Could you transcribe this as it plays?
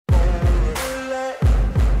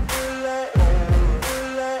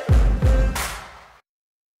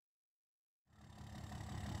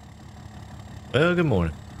Well, good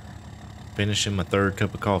morning. Finishing my third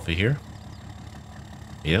cup of coffee here.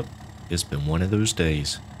 Yep, it's been one of those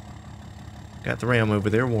days. Got the Ram over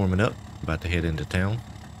there warming up, about to head into town.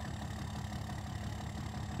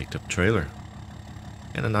 Picked up a trailer.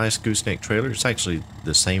 And a nice gooseneck trailer. It's actually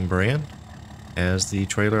the same brand as the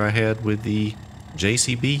trailer I had with the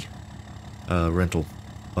JCB rental.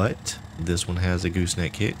 But this one has a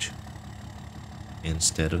gooseneck hitch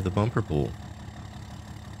instead of the bumper pull.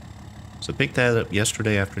 So picked that up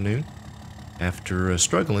yesterday afternoon after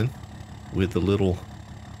struggling with the little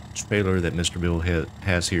trailer that Mr. Bill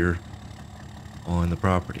has here on the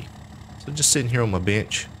property. So just sitting here on my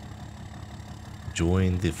bench,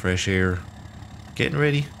 enjoying the fresh air, getting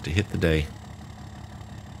ready to hit the day.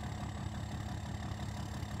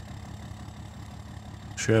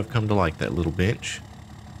 Sure, I've come to like that little bench.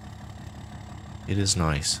 It is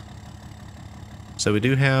nice. So we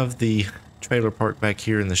do have the trailer parked back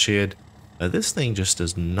here in the shed. This thing just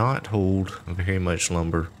does not hold very much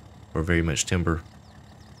lumber or very much timber.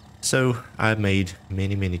 So I made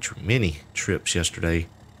many trips yesterday,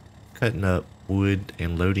 cutting up wood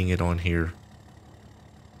and loading it on here.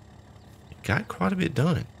 It got quite a bit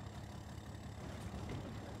done.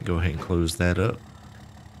 Go ahead and close that up.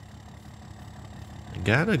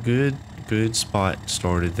 Got a good spot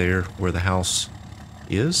started there where the house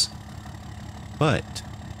is, but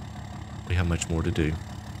we have much more to do.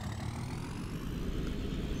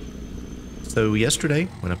 So yesterday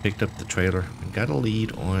when I picked up the trailer, I got a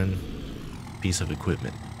lead on a piece of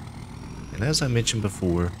equipment. And as I mentioned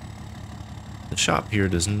before, the shop here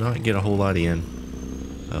does not get a whole lot in.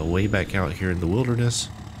 Way back out here in the wilderness,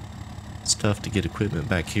 it's tough to get equipment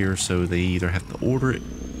back here, so they either have to order it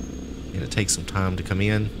and it takes some time to come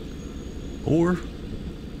in, or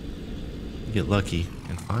get lucky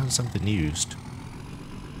and find something used.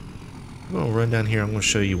 I'm going to run down here. I'm going to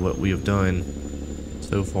show you what we have done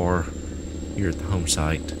so far here at the home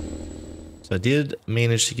site. So I did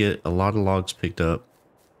manage to get a lot of logs picked up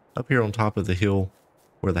here on top of the hill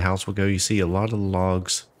where the house will go. You see a lot of the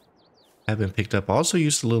logs have been picked up. I also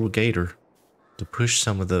used a little gator to push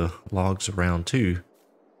some of the logs around too.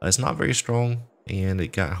 It's not very strong and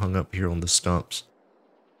it got hung up here on the stumps.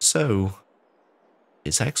 So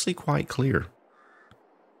it's actually quite clear,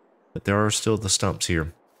 but there are still the stumps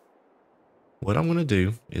here. What I'm going to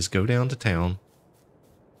do is go down to town.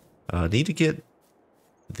 I need to get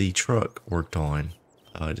the truck worked on.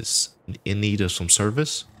 It's in need of some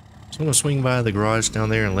service. So I'm going to swing by the garage down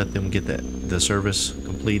there and let them get the service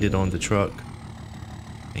completed on the truck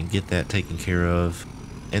and get that taken care of.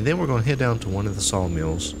 And then we're going to head down to one of the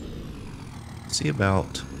sawmills. See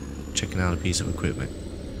about checking out a piece of equipment.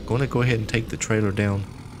 Going to go ahead and take the trailer down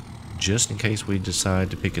just in case we decide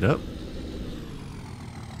to pick it up.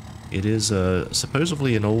 It is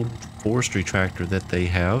supposedly an old forestry tractor that they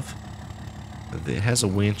have. It has a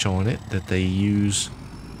winch on it that they use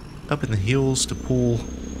up in the hills to pull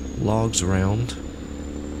logs around.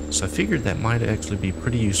 So I figured that might actually be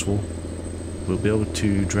pretty useful. We'll be able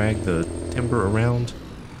to drag the timber around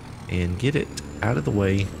and get it out of the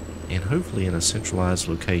way and hopefully in a centralized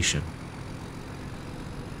location.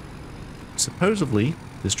 Supposedly,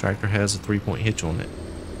 this tractor has a 3-point hitch on it.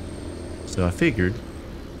 So I figured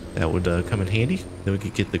that would come in handy. Then we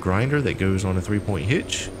could get the grinder that goes on a 3-point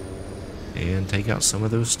hitch and take out some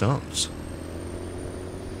of those stumps.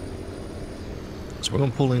 So we're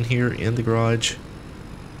going to pull in here in the garage,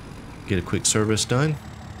 get a quick service done,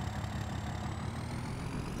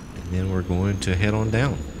 and then we're going to head on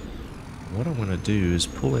down. What I'm going to do is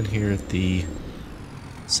pull in here at the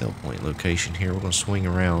sell point location here. We're going to swing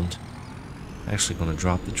around. Actually going to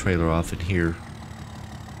drop the trailer off in here.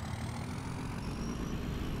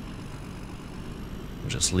 We'll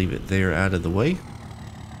just leave it there out of the way.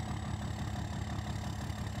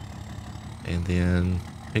 And then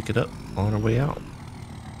pick it up on our way out.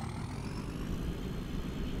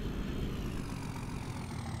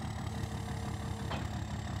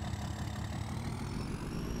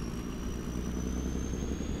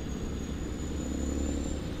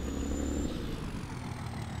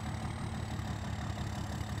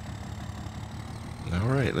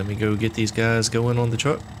 Alright, let me go get these guys going on the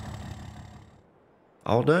truck.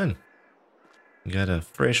 All done. Got a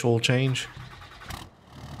fresh oil change,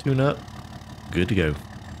 tune up, good to go.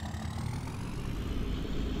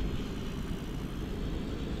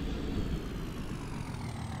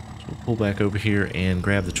 So we'll pull back over here and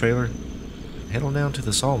grab the trailer, head on down to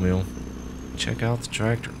the sawmill, check out the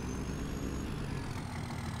tractor.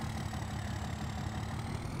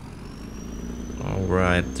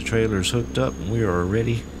 Alright, the trailer's hooked up and we are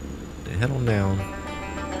ready to head on down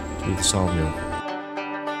to the sawmill.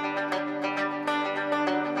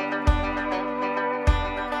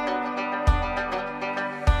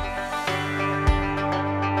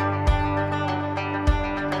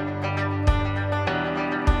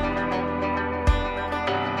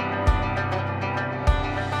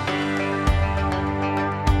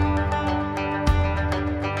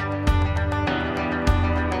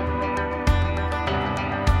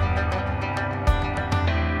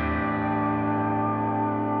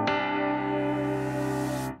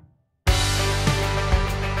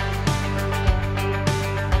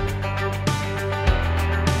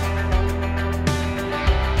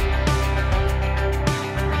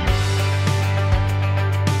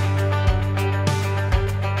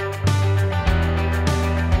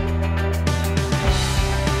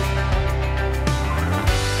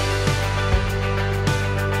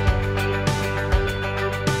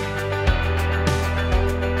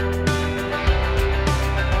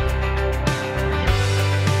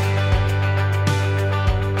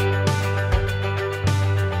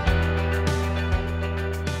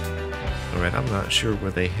 Alright, I'm not sure where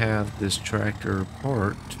they have this tractor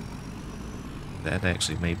parked. That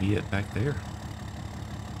actually may be it back there.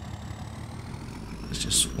 Let's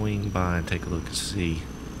just swing by and take a look and see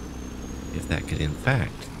if that could in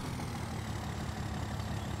fact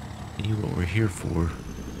be what we're here for.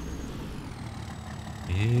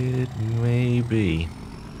 It may be.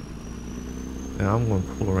 Now I'm going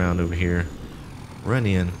to pull around over here, run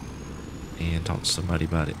in, and talk to somebody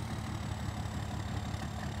about it.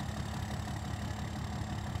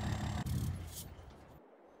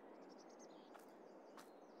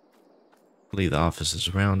 I believe the office is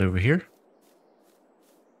around over here.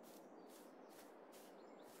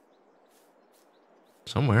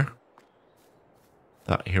 Somewhere.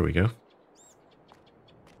 Here we go.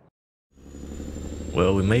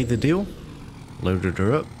 Well, we made the deal, loaded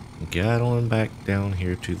her up, and got on back down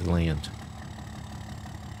here to the land.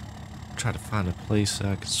 Try to find a place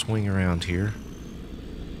I could swing around here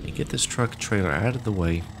and get this truck trailer out of the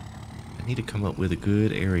way. I need to come up with a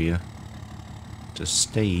good area to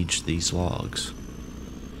stage these logs.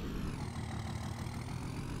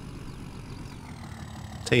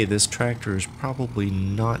 Tell you, this tractor is probably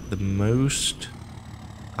not the most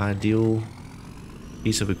ideal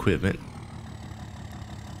piece of equipment.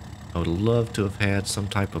 I would love to have had some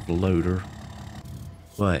type of loader,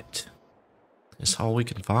 but it's all we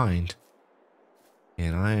can find.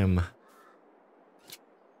 And I am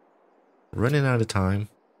running out of time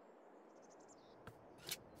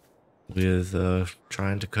with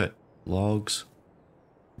trying to cut logs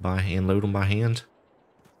by hand, load them by hand,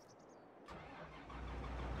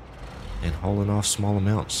 and hauling off small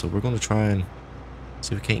amounts. So we're going to try and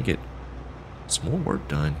see if we can't get some more work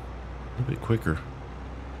done a little bit quicker.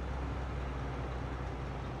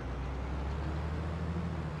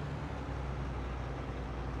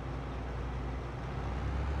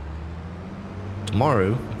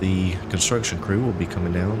 Tomorrow, the construction crew will be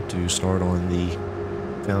coming down to start on the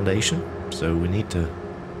foundation, so we need to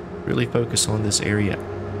really focus on this area.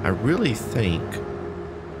 I really think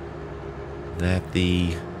that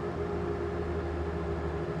the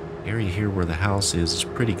area here where the house is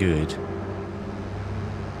pretty good.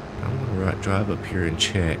 I'm gonna drive up here and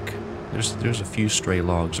check. There's a few stray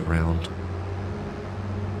logs around.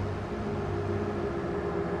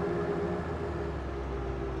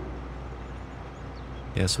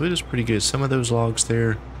 Yeah, so it is pretty good. Some of those logs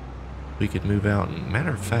there we could move out. And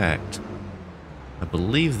matter of fact, I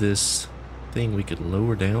believe this thing we could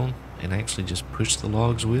lower down and actually just push the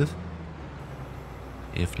logs with,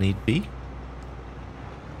 if need be.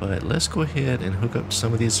 But let's go ahead and hook up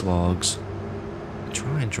some of these logs and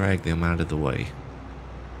try and drag them out of the way.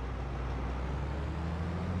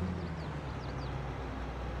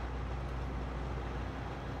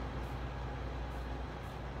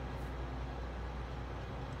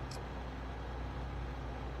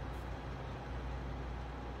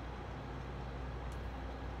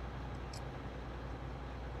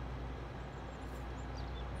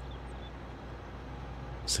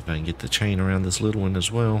 See if I can get the chain around this little one as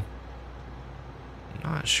well.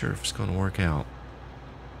 I'm not sure if it's going to work out.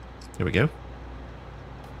 There we go.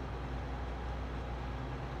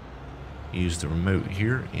 Use the remote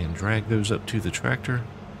here and drag those up to the tractor.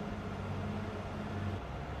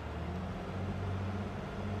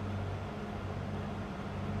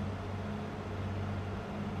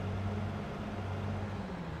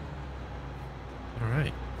 All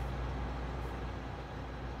right.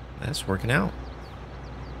 That's working out.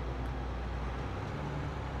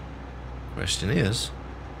 Question is,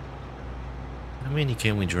 how many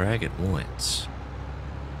can we drag at once?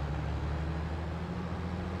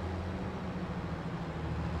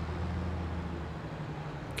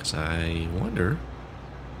 Because I wonder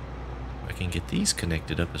if I can get these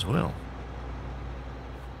connected up as well.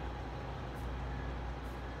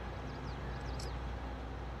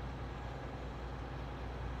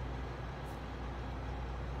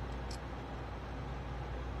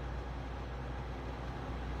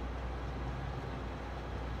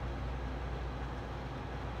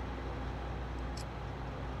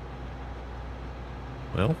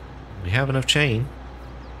 Well, we have enough chain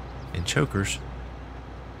and chokers.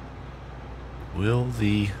 Will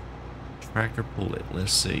the tractor pull it?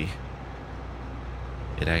 Let's see.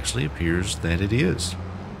 It actually appears that it is.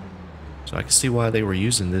 So I can see why they were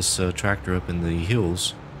using this tractor up in the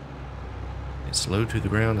hills. It's low to the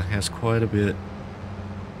ground and has quite a bit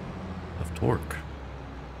of torque.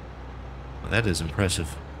 Well, that is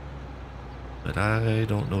impressive. But I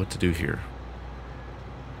don't know what to do here.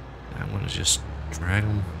 I want to just drag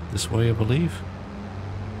them this way, I believe.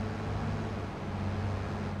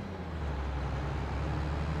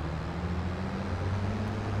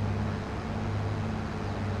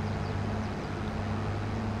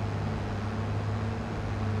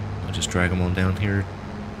 just drag them on down here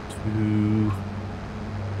to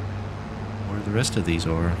where the rest of these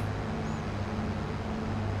are.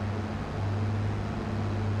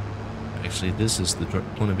 Actually, this is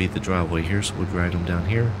going to be the driveway here, so we'll drag them down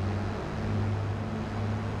here.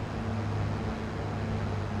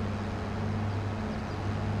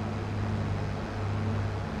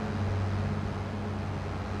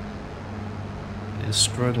 It is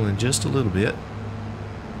struggling just a little bit.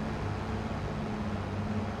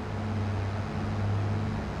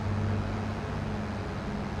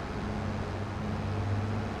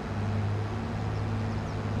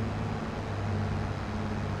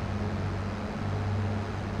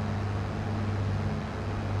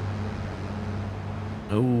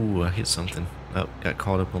 Oh, I hit something. Oh, got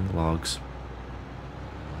caught up on the logs.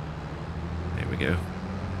 There we go.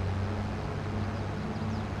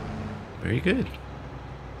 Very good.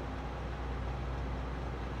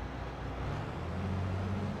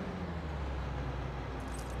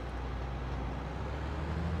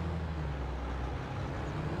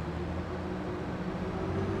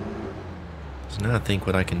 So now I think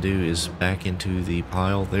what I can do is back into the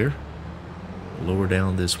pile there, lower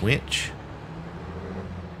down this winch.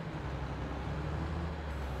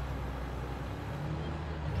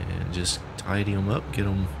 Just tidy them up, get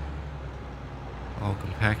them all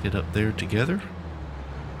compacted up there together.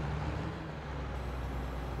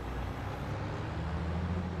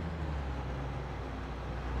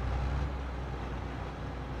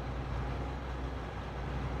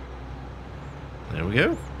 There we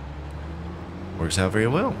go. Works out very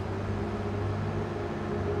well.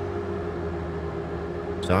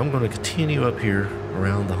 So I'm going to continue up here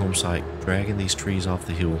around the home site, dragging these trees off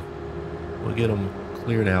the hill. We'll get them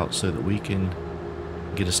cleared out so that we can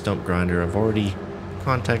get a stump grinder. I've already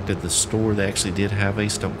contacted the store. They actually did have a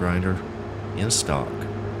stump grinder in stock,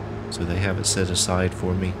 so they have it set aside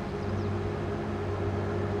for me.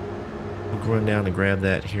 We'll run down and grab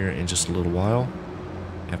that here in just a little while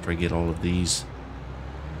after I get all of these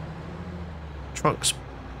trunks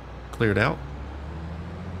cleared out,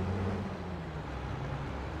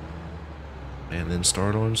 and then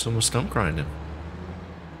start on some stump grinding.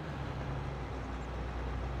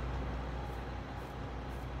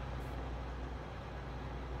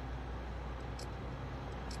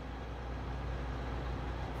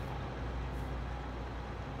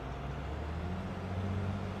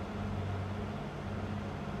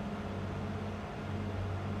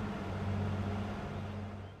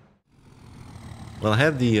 Well, I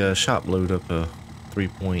had the shop load up a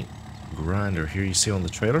 3-point grinder here you see on the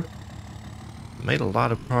trailer. Made a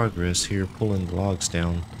lot of progress here pulling the logs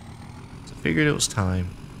down. So I figured it was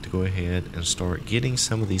time to go ahead and start getting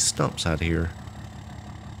some of these stumps out of here.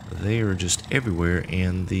 They are just everywhere,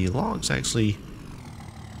 and the logs actually,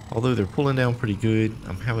 although they're pulling down pretty good,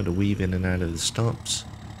 I'm having to weave in and out of the stumps.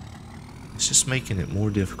 It's just making it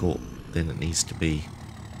more difficult than it needs to be.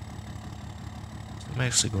 I'm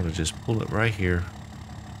actually going to just pull it right here.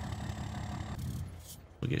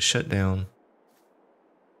 We'll get shut down.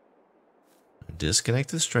 Disconnect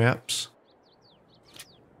the straps.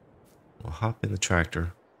 We'll hop in the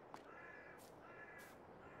tractor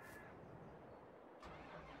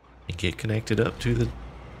and get connected up to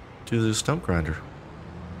the stump grinder.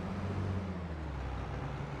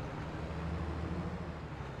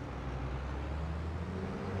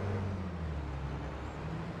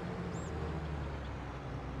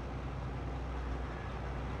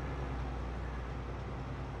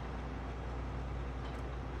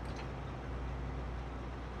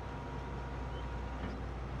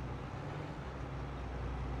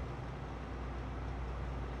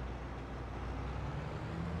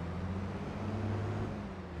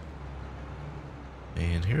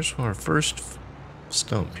 And here's our first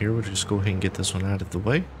stump here. We'll just go ahead and get this one out of the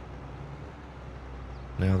way.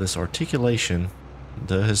 Now this articulation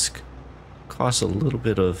does cause a little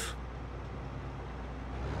bit of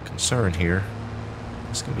concern here.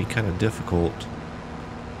 It's going to be kind of difficult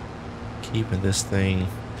keeping this thing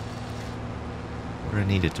where I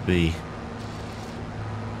need it to be.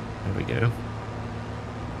 There we go.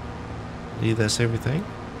 I believe that's everything.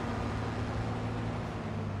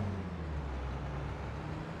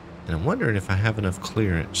 And I'm wondering if I have enough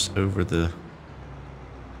clearance over the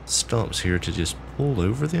stumps here to just pull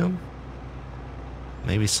over them.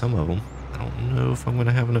 Maybe some of them. I don't know if I'm going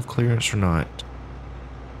to have enough clearance or not.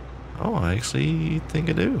 Oh, I actually think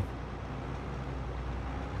I do.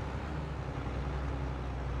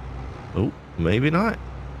 Oh, maybe not.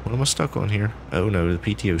 What am I stuck on here? Oh no, the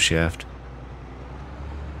PTO shaft.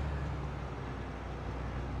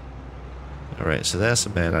 Alright, so that's a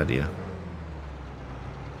bad idea.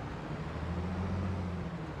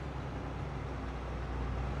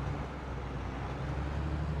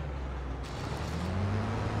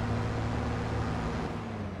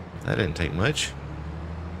 That didn't take much.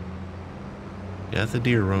 Got the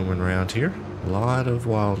deer roaming around here. A lot of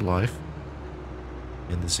wildlife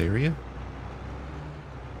in this area.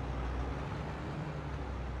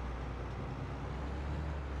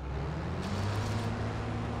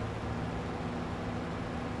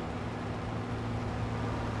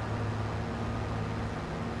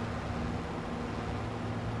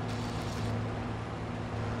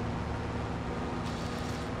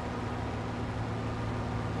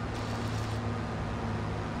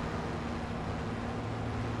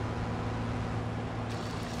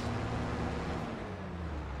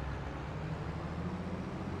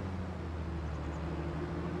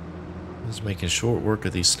 Just making short work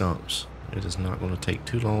of these stumps. It is not going to take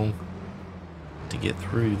too long to get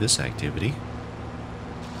through this activity.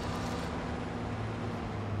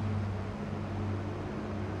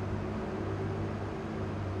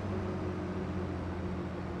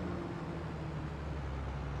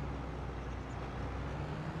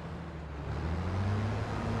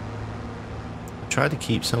 I tried to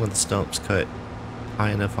keep some of the stumps cut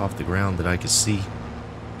high enough off the ground that I could see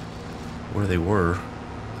where they were.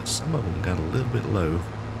 Some of them got a little bit low.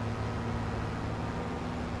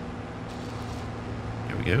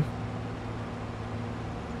 There we go.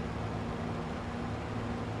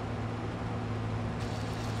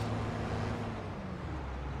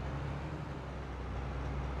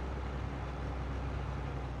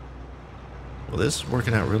 Well, this is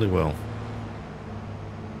working out really well.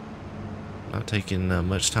 Not taking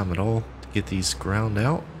much time at all to get these ground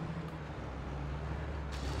out.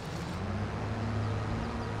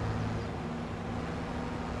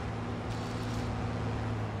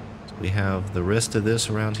 We have the rest of this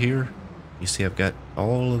around here. You see I've got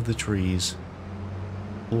all of the trees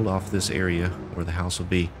pulled off this area where the house will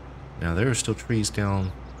be. Now there are still trees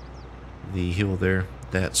down the hill there.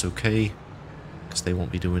 That's okay, because they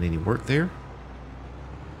won't be doing any work there.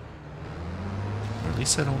 Or at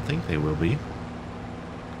least I don't think they will be.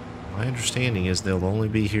 My understanding is they'll only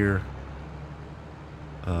be here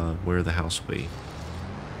where the house will be.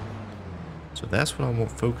 So that's what I'm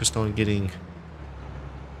focused on getting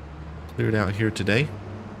cleared out here today.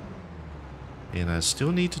 And I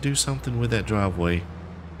still need to do something with that driveway.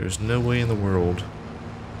 There's no way in the world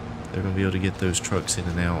they're going to be able to get those trucks in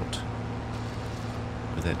and out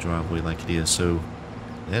with that driveway like it is. So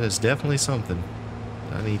that is definitely something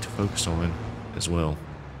I need to focus on as well.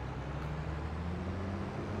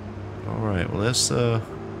 Alright, well let's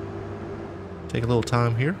take a little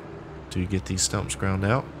time here to get these stumps ground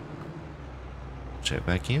out. Check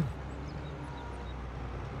back in.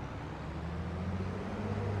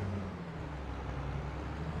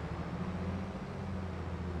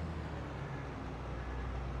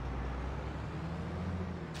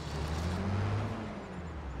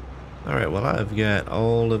 Alright, well I've got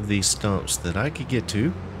all of these stumps that I could get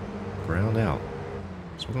to ground out.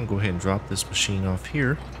 So we're going to go ahead and drop this machine off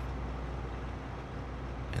here.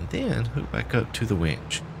 And then hook back up to the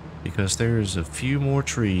winch. Because there's a few more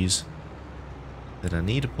trees that I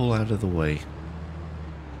need to pull out of the way.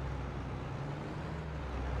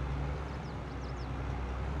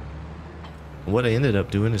 What I ended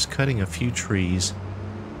up doing is cutting a few trees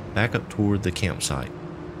back up toward the campsite.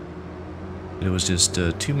 It was just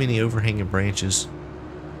too many overhanging branches,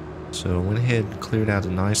 so I went ahead and cleared out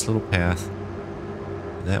a nice little path.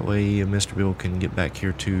 That way Mr. Bill can get back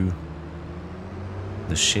here to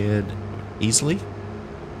the shed easily.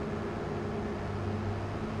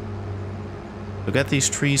 I've got these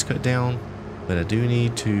trees cut down, but I do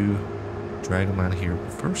need to drag them out of here.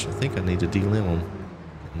 But first I think I need to delimb them.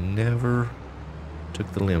 Never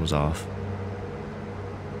took the limbs off.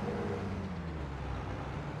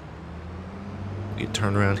 Get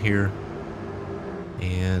turned around here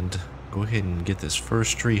and go ahead and get this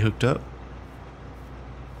first tree hooked up.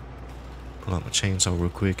 Pull out my chainsaw real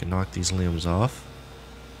quick and knock these limbs off.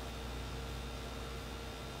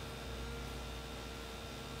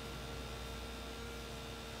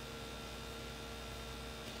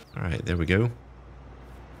 Alright, there we go.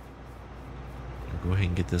 I'll go ahead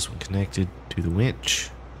and get this one connected to the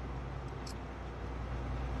winch.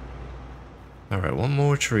 Alright, one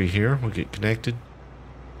more tree here. We'll get connected.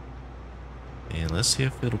 And let's see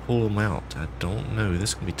if it'll pull them out. I don't know.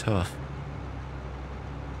 This can be tough.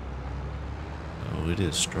 Oh, it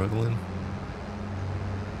is struggling.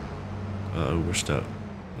 Uh-oh, we're stuck.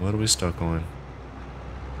 What are we stuck on?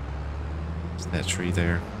 It's that tree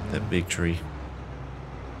there. That big tree.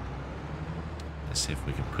 Let's see if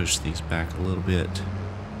we can push these back a little bit.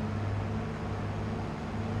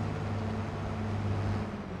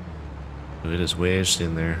 Oh, it is wedged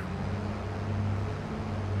in there.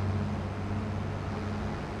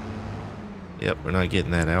 Yep, we're not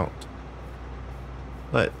getting that out.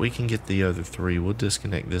 But we can get the other three. We'll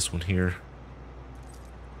disconnect this one here.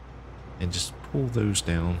 And just pull those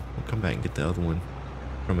down. We'll come back and get the other one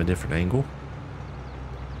from a different angle.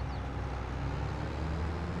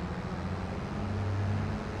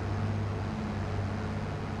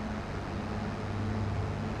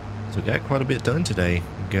 So we got quite a bit done today.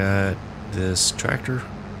 We got this tractor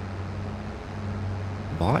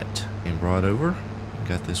bought and brought over. We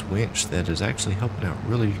got this winch that is actually helping out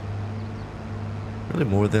really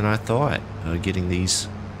more than I thought. Getting these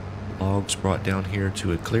logs brought down here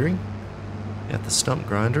to a clearing. Got the stump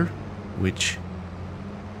grinder, which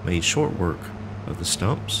made short work of the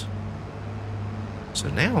stumps. So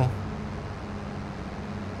now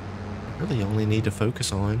I really only need to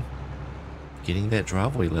focus on getting that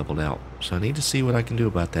driveway leveled out. So I need to see what I can do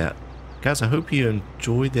about that. Guys, I hope you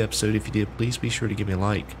enjoyed the episode. If you did, please be sure to give me a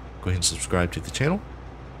like. Go ahead and subscribe to the channel.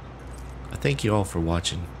 I thank you all for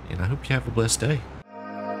watching, and I hope you have a blessed day.